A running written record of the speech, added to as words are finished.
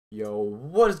Yo,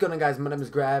 what is going on, guys? My name is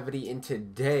Gravity, and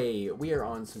today we are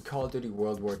on some Call of Duty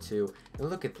World War II. And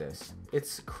look at this.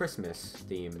 It's Christmas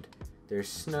themed. There's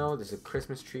snow. There's a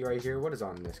Christmas tree right here. What is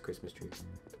on this Christmas tree?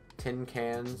 Tin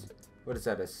cans. What is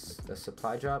that? A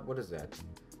supply drop? What is that?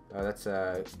 That's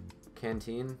a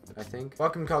canteen, I think.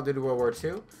 Welcome to Call of Duty World War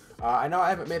II. I know I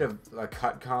haven't made a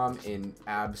cut com in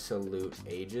absolute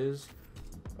ages.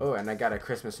 Oh, and I got a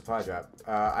Christmas supply drop.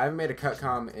 I haven't made a cut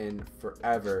com in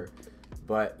forever.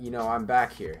 But, you know, I'm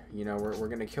back here. You know, we're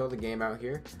going to kill the game out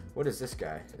here. What is this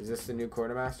guy? Is this the new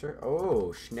quartermaster?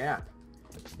 Oh, snap.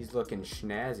 He's looking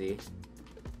snazzy.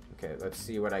 Okay, let's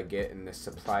see what I get in this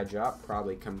supply drop.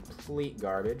 Probably complete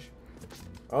garbage.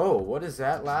 Oh, what is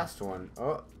that last one?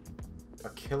 Oh, a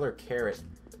killer carrot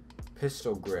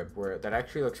pistol grip. That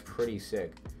actually looks pretty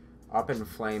sick. Up in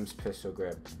flames pistol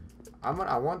grip. I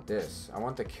want this. I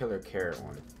want the killer carrot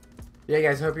one. Yeah,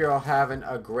 guys, hope you're all having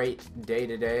a great day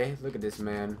today. Look at this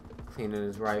man cleaning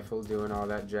his rifle, doing all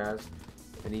that jazz.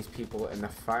 And these people in the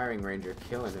firing range are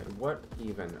killing it. What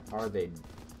even are they?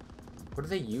 What are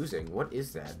they using? What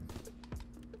is that?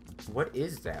 What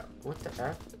is that? What the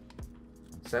F?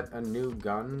 Is that a new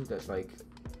gun that, like,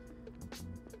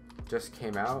 just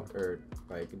came out? Or,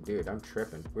 like, dude, I'm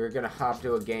tripping. We're gonna hop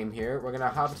to a game here. We're gonna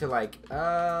hop to, like,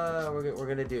 we're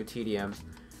gonna do TDM.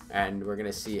 And we're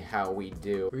gonna see how we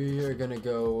do. We are gonna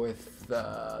go with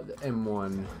the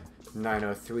M1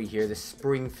 903 here, the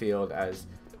Springfield as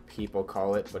people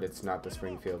call it, but it's not the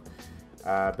Springfield.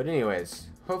 But anyways,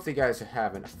 hopefully you guys are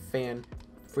having a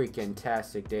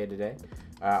freaking-tastic day today.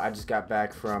 I just got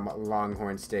back from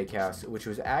Longhorn Steakhouse, which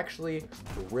was actually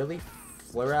really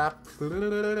frappling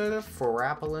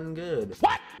good.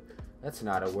 What? That's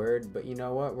not a word, but you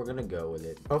know what? We're gonna go with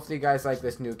it. Hopefully you guys like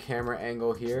this new camera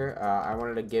angle here. I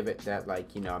wanted to give it that,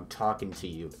 like, you know, I'm talking to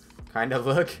you kind of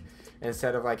look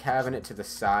instead of, like, having it to the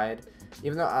side.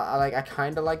 Even though I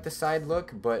kind of like the side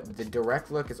look, but the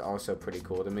direct look is also pretty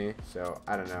cool to me. So,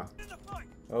 I don't know.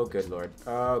 Oh, good lord.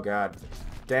 Oh, God.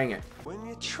 Dang it. When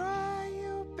you try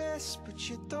your best, but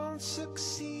you don't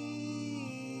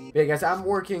succeed. Yeah, guys, I'm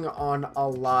working on a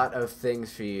lot of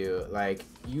things for you. Like,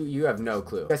 you have no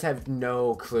clue. You guys have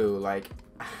no clue, like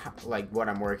what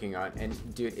I'm working on.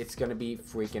 And, dude, it's gonna be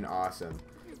freaking awesome.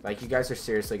 Like, you guys are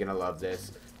seriously gonna love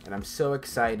this. And I'm so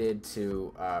excited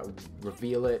to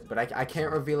reveal it. But I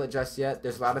can't reveal it just yet.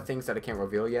 There's a lot of things that I can't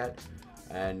reveal yet.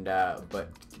 And,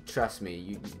 but trust me,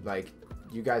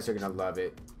 you guys are gonna love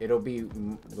it. It'll be,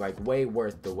 like, way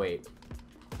worth the wait.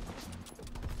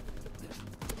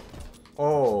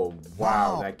 Oh,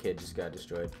 wow, that kid just got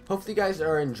destroyed. Hopefully you guys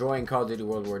are enjoying Call of Duty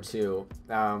World War II.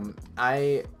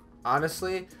 I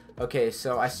honestly, okay,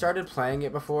 so I started playing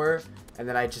it before, and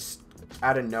then I just,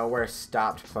 out of nowhere,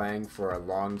 stopped playing for a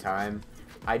long time.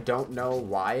 I don't know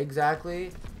why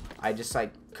exactly. I just,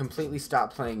 like, completely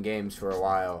stopped playing games for a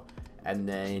while, and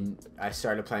then I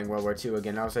started playing World War II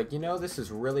again. I was like, you know, this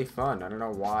is really fun. I don't know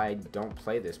why I don't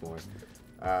play this more.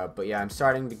 But yeah, I'm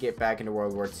starting to get back into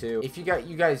World War II. If you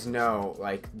guys know,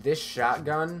 like, this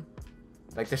shotgun,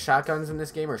 like, the shotguns in this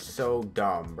game are so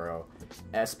dumb, bro.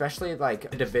 Especially,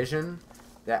 like, a division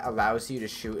that allows you to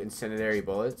shoot incendiary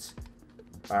bullets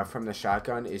from the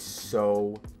shotgun is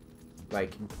so,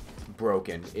 like,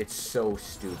 broken. It's so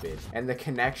stupid. And the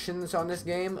connections on this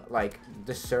game, like,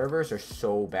 the servers are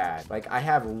so bad. Like, I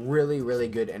have really, really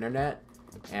good internet.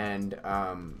 And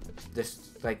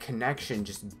this, like, connection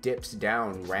just dips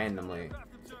down randomly,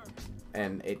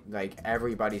 and it, like,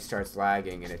 everybody starts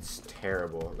lagging, and it's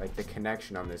terrible. Like, the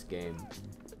connection on this game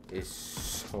is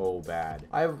so bad.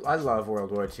 I love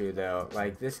World War II though.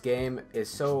 Like, this game is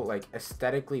so, like,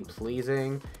 aesthetically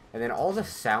pleasing, and then all the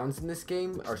sounds in this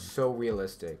game are so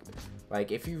realistic.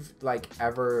 Like, if you've, like,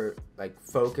 ever, like,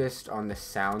 focused on the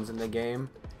sounds in the game,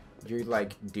 you're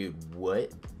like, dude,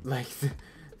 what? Like,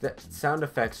 the sound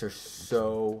effects are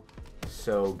so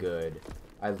good.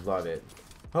 I love it.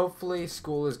 Hopefully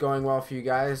school is going well for you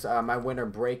guys. My winter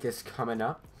break is coming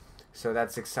up, so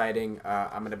that's exciting.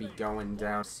 I'm gonna be going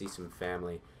down to see some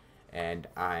family, and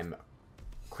I'm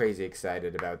crazy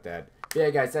excited about that. But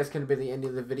yeah, guys, that's gonna be the end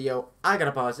of the video. I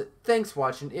gotta pause it. Thanks for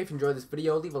watching. If you enjoyed this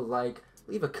video, leave a like,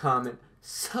 leave a comment,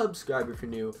 subscribe if you're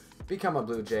new, become a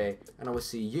Blue Jay, and I will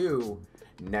see you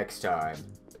next time.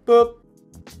 Boop.